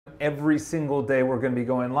every single day we're going to be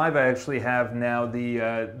going live. I actually have now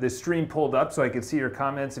the stream pulled up so I can see your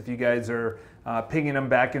comments if you guys are pinging them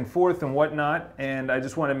back and forth and whatnot. And I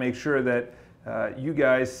just want to make sure that you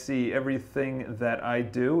guys see everything that I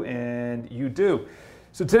do and you do.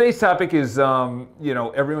 So today's topic is,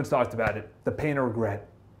 everyone's talked about it, the pain of regret,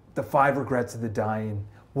 the 5 regrets of the dying.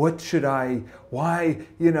 Why,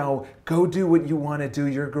 go do what you want to do.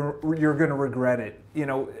 You're going to regret it.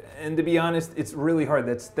 And to be honest, it's really hard.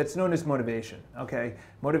 That's known as motivation, okay?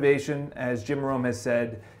 Motivation, as Jim Rohn has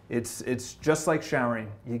said, it's just like showering.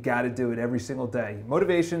 You got to do it every single day.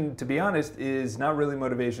 Motivation, to be honest, is not really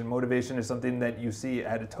motivation. Motivation is something that you see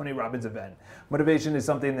at a Tony Robbins event. Motivation is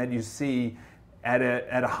something that you see at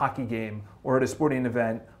a hockey game or at a sporting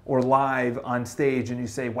event or live on stage, and you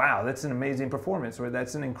say, wow, that's an amazing performance, or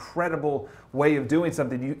that's an incredible way of doing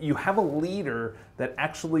something. You have a leader that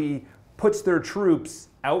actually puts their troops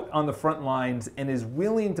out on the front lines and is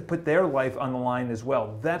willing to put their life on the line as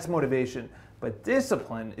well. That's motivation. But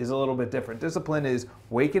discipline is a little bit different. Discipline is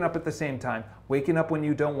waking up at the same time, waking up when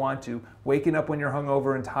you don't want to, waking up when you're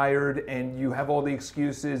hungover and tired and you have all the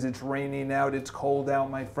excuses. It's raining out, it's cold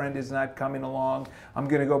out, my friend is not coming along, I'm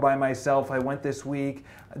gonna go by myself, I went this week,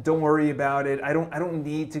 don't worry about it, I don't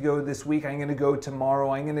need to go this week, I'm gonna go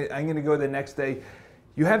tomorrow, I'm gonna go the next day.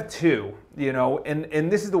 You have two,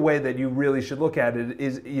 and this is the way that you really should look at it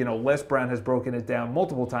is, Les Brown has broken it down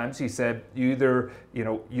multiple times. He said, you either,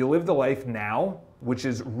 you live the life now, which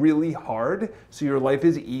is really hard, so your life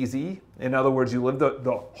is easy. In other words, you live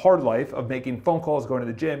the hard life of making phone calls, going to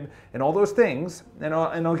the gym, and all those things, and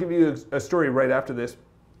I'll give you a story right after this.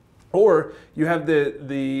 Or you have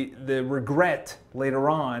the regret later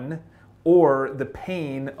on, or the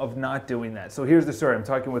pain of not doing that. So here's the story. I'm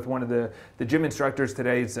talking with one of the gym instructors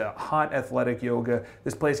today. It's a hot athletic yoga.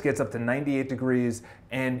 This place gets up to 98 degrees,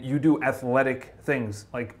 and you do athletic things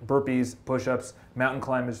like burpees, push-ups, mountain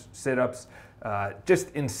climbers, sit-ups,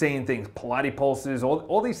 just insane things, Pilates pulses,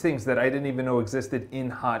 all these things that I didn't even know existed in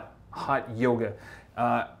hot yoga.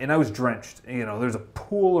 And I was drenched. There's a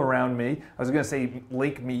pool around me. I was going to say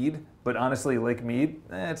Lake Mead, but honestly, Lake Mead,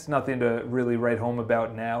 it's nothing to really write home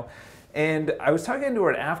about now. And I was talking to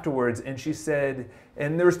her afterwards, and she said,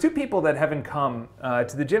 and there was 2 people that haven't come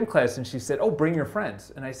to the gym class, and she said, oh, bring your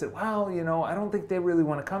friends. And I said, well, I don't think they really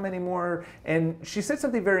want to come anymore. And she said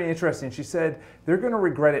something very interesting. She said, they're going to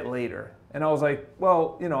regret it later. And I was like,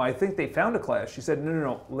 well, I think they found a class. She said,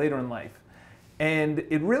 no, later in life. And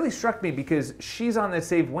it really struck me because she's on the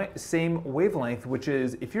same wavelength, which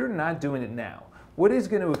is if you're not doing it now, what is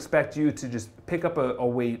going to expect you to just pick up a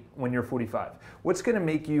weight when you're 45? What's going to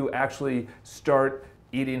make you actually start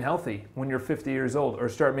eating healthy when you're 50 years old, or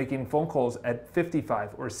start making phone calls at 55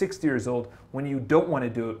 or 60 years old when you don't want to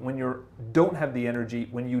do it, when you don't have the energy,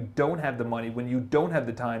 when you don't have the money, when you don't have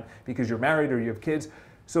the time because you're married or you have kids?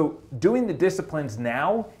 So doing the disciplines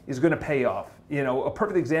now is going to pay off. A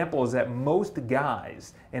perfect example is that most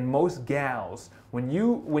guys and most gals, when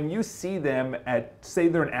you see them at, say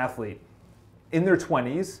they're an athlete, in their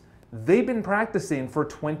 20s, they've been practicing for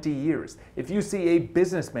 20 years. If you see a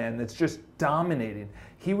businessman that's just dominating,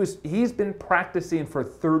 he's been practicing for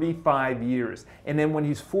 35 years. And then when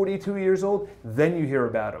he's 42 years old, then you hear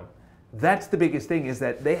about him. That's the biggest thing, is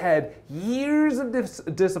that they had years of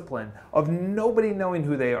discipline of nobody knowing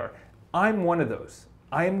who they are. I'm one of those.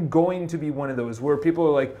 I'm going to be one of those where people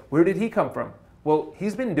are like, where did he come from? Well,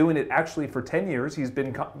 he's been doing it actually for 10 years. He's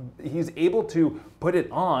able to put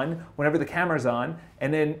it on whenever the camera's on,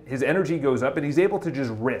 and then his energy goes up and he's able to just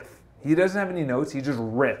riff. He doesn't have any notes, he just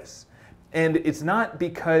riffs. And it's not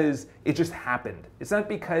because it just happened. It's not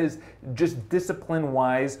because just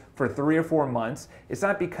discipline-wise for 3 or 4 months. It's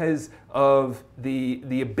not because of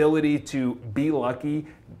the ability to be lucky.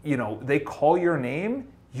 They call your name,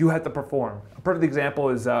 you have to perform. A perfect example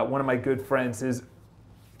is one of my good friends.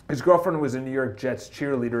 His girlfriend was a New York Jets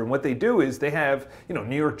cheerleader, and what they do is they have,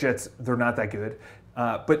 New York Jets, they're not that good,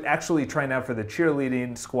 but actually trying out for the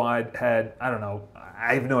cheerleading squad had, I don't know,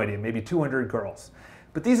 I have no idea, maybe 200 girls.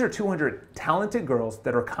 But these are 200 talented girls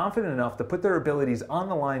that are confident enough to put their abilities on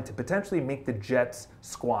the line to potentially make the Jets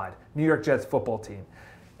squad, New York Jets football team.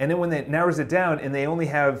 And then when it narrows it down and they only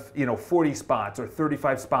have, 40 spots or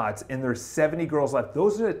 35 spots and there's 70 girls left,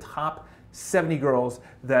 those are the top 70 girls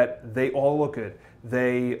that they all look good.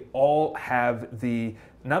 They all have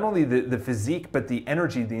not only the physique, but the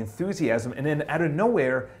energy, the enthusiasm, and then out of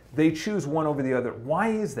nowhere, they choose one over the other. Why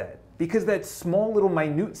is that? Because that small little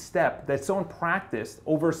minute step that someone practiced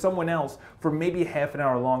over someone else for maybe half an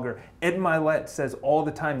hour longer. Ed Milet says all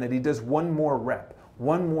the time that he does one more rep.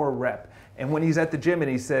 And when he's at the gym and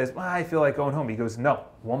he says, well, I feel like going home, he goes, no,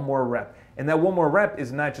 one more rep. And that one more rep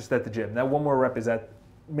is not just at the gym. That one more rep is at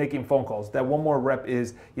making phone calls. That one more rep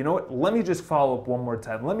is, you know what, let me just follow up one more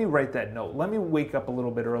time. Let me write that note. Let me wake up a little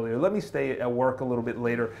bit earlier. Let me stay at work a little bit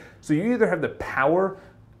later. So you either have the power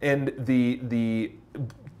and the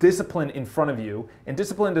discipline in front of you, and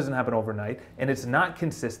discipline doesn't happen overnight, and it's not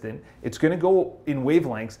consistent. It's going to go in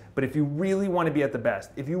wavelengths, but if you really want to be at the best,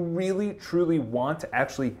 if you really truly want to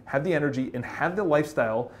actually have the energy and have the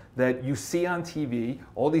lifestyle that you see on TV,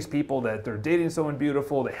 all these people that they're dating someone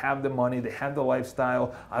beautiful, they have the money, they have the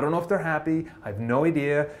lifestyle. I don't know if they're happy, I have no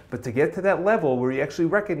idea, but to get to that level where you actually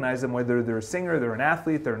recognize them, whether they're a singer, they're an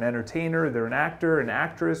athlete, they're an entertainer, they're an actor, an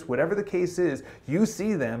actress, whatever the case is, you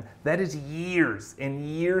see them, that is years and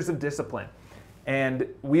years of discipline. And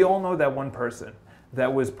we all know that one person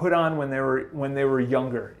that was put on when they were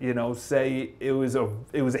younger, you know, say it was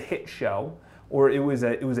a hit show, or it was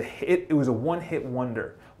a one-hit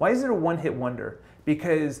wonder. Why is it a one-hit wonder?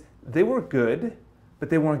 Because they were good, but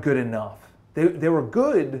they weren't good enough. They were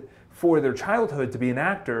good for their childhood to be an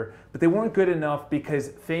actor, but they weren't good enough because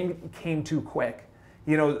fame came too quick.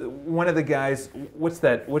 You know, one of the guys, what's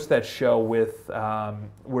that show with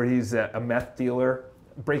where he's a meth dealer?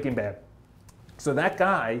 Breaking Bad. So that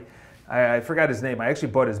guy, I forgot his name. I actually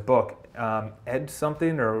bought his book, Ed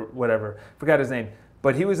something or whatever. Forgot his name.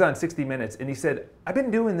 But he was on 60 Minutes, and he said, I've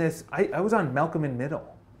been doing this. I was on Malcolm in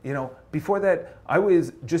Middle. You know, before that, I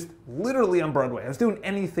was just literally on Broadway. I was doing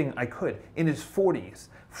anything I could in his 40s.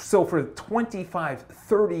 So for 25,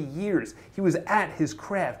 30 years, he was at his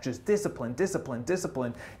craft, just discipline, discipline,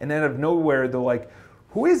 discipline. And then out of nowhere, they're like,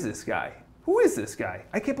 who is this guy? Who is this guy?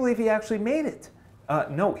 I can't believe he actually made it.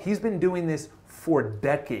 No, he's been doing this for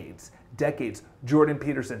decades. Decades. Jordan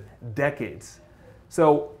Peterson, decades.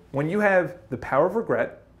 So when you have the power of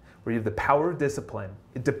regret, where you have the power of discipline,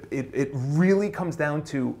 it really comes down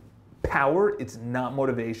to power. It's not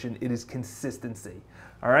motivation. It is consistency.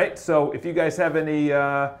 All right. So if you guys have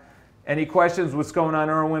any questions, what's going on,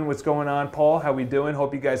 Erwin? What's going on, Paul? How we doing?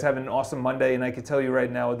 Hope you guys have an awesome Monday. And I can tell you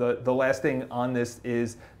right now, the last thing on this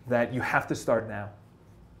is that you have to start now.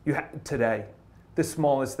 Today, the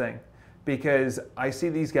smallest thing. Because I see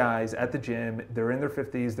these guys at the gym, they're in their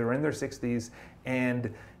 50s, they're in their 60s,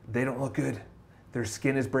 and they don't look good. Their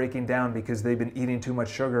skin is breaking down because they've been eating too much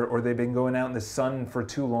sugar, or they've been going out in the sun for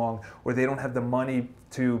too long, or they don't have the money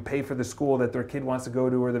to pay for the school that their kid wants to go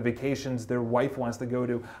to, or the vacations their wife wants to go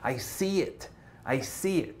to. I see it. I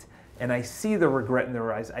see it. And I see the regret in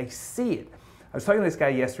their eyes. I see it. I was talking to this guy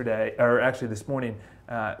yesterday, or actually this morning,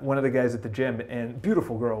 one of the guys at the gym, and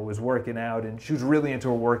beautiful girl was working out, and she was really into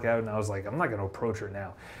her workout, and I was like, I'm not going to approach her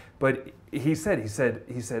now. But he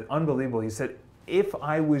said, unbelievable. He said, if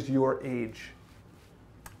I was your age,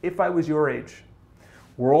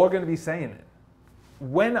 we're all going to be saying it.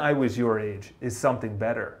 When I was your age is something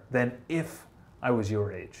better than if I was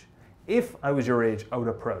your age. If I was your age, I would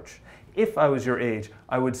approach. If I was your age,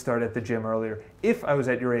 I would start at the gym earlier. If I was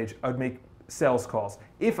at your age, I would make sales calls.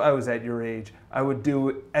 If I was at your age, I would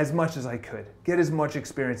do as much as I could, get as much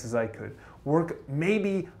experience as I could, work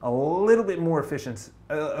maybe a little bit more efficient.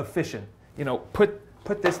 You know, put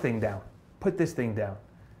this thing down. Put this thing down.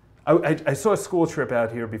 I saw a school trip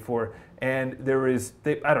out here before, and there was,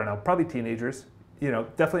 I don't know, probably teenagers, you know,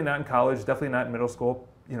 definitely not in college, definitely not in middle school,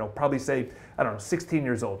 you know, probably say, I don't know, 16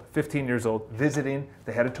 years old, 15 years old, visiting,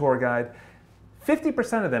 they had a tour guide.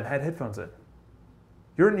 50% of them had headphones in.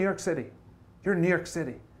 You're in New York City. You're in New York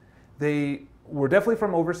City. They were definitely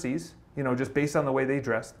from overseas, you know, just based on the way they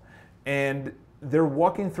dressed, and they're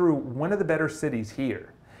walking through one of the better cities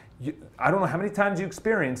here. I don't know how many times you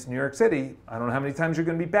experienced New York City. I don't know how many times you're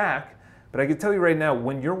going to be back. But I can tell you right now,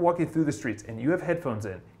 when you're walking through the streets and you have headphones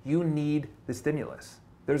in, you need the stimulus.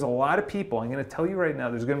 There's a lot of people, I'm going to tell you right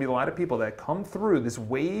now, there's going to be a lot of people that come through, this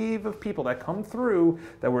wave of people that come through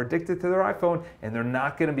that were addicted to their iPhone, and they're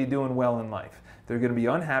not going to be doing well in life. They're going to be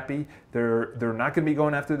unhappy. They're not going to be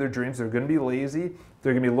going after their dreams. They're going to be lazy.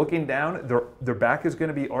 They're going to be looking down. Their back is going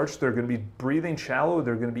to be arched. They're going to be breathing shallow.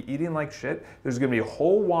 They're going to be eating like shit. There's going to be a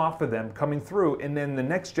whole waft of them coming through, and then the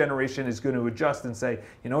next generation is going to adjust and say,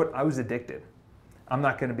 you know what, I was addicted. I'm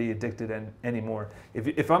not going to be addicted anymore.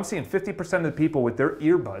 If I'm seeing 50% of the people with their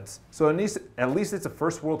earbuds, so at least it's a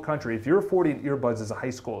first world country. If you're affording earbuds as a high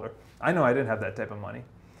schooler, I know I didn't have that type of money.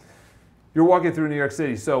 You're walking through New York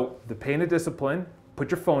City, so the pain of discipline,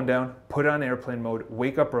 put your phone down, put it on airplane mode,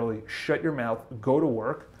 wake up early, shut your mouth, go to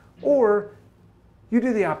work, or you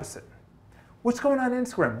do the opposite. What's going on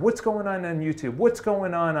Instagram? What's going on YouTube? What's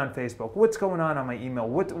going on Facebook? What's going on my email?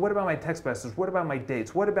 What about my text messages? What about my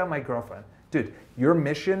dates? What about my girlfriend? Dude, your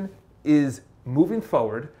mission is moving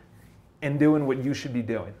forward and doing what you should be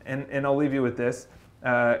doing. And I'll leave you with this.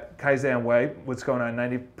 Kaizen Wei, what's going on,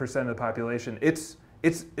 90% of the population, it's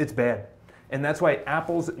bad. And that's why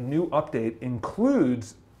Apple's new update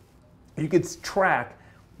includes, you could track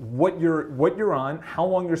what you're on, how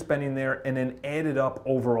long you're spending there, and then add it up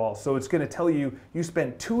overall. So it's going to tell you, you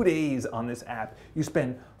spend 2 days on this app, you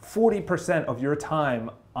spend 40% of your time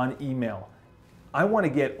on email. I want to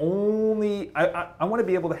get only, I want to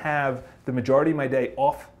be able to have the majority of my day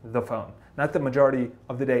off the phone, not the majority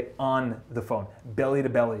of the day on the phone, belly to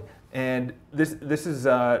belly. And this is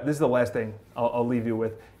the last thing I'll leave you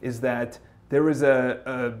with, is that there was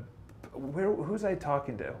who's I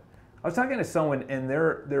talking to? I was talking to someone, and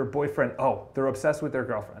their boyfriend, they're obsessed with their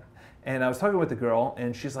girlfriend. And I was talking with the girl,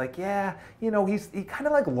 and she's like, yeah, he kind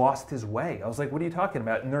of like lost his way. I was like, what are you talking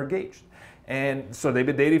about? And they're engaged. And so they've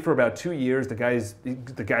been dating for about 2 years. The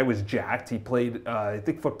guy was jacked. He played, I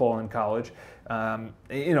think, football in college. And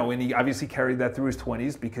he obviously carried that through his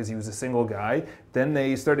 20s because he was a single guy. Then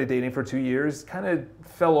they started dating for 2 years, kind of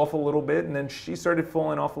fell off a little bit, and then she started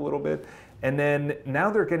falling off a little bit. And then now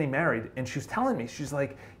they're getting married, and she was telling me, she's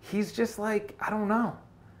like, he's just like, I don't know.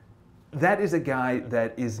 That is a guy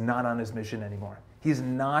that is not on his mission anymore. He's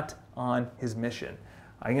not on his mission.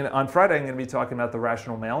 On Friday, I'm going to be talking about the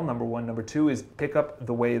rational male, number 1. Number 2 is pick up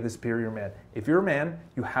The Way of the Superior Man. If you're a man,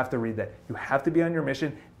 you have to read that. You have to be on your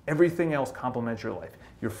mission. Everything else complements your life.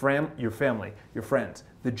 Your family, your friends,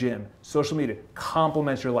 the gym, social media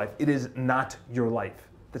complements your life. It is not your life.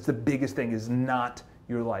 That's the biggest thing, is not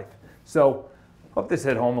your life. So, hope this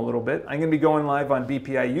hit home a little bit. I'm going to be going live on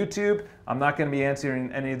BPI YouTube. I'm not going to be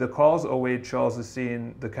answering any of the calls. Oh wait, Charles is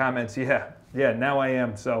seeing the comments. Yeah, now I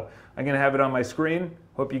am. So I'm going to have it on my screen.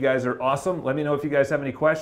 Hope you guys are awesome. Let me know if you guys have any questions.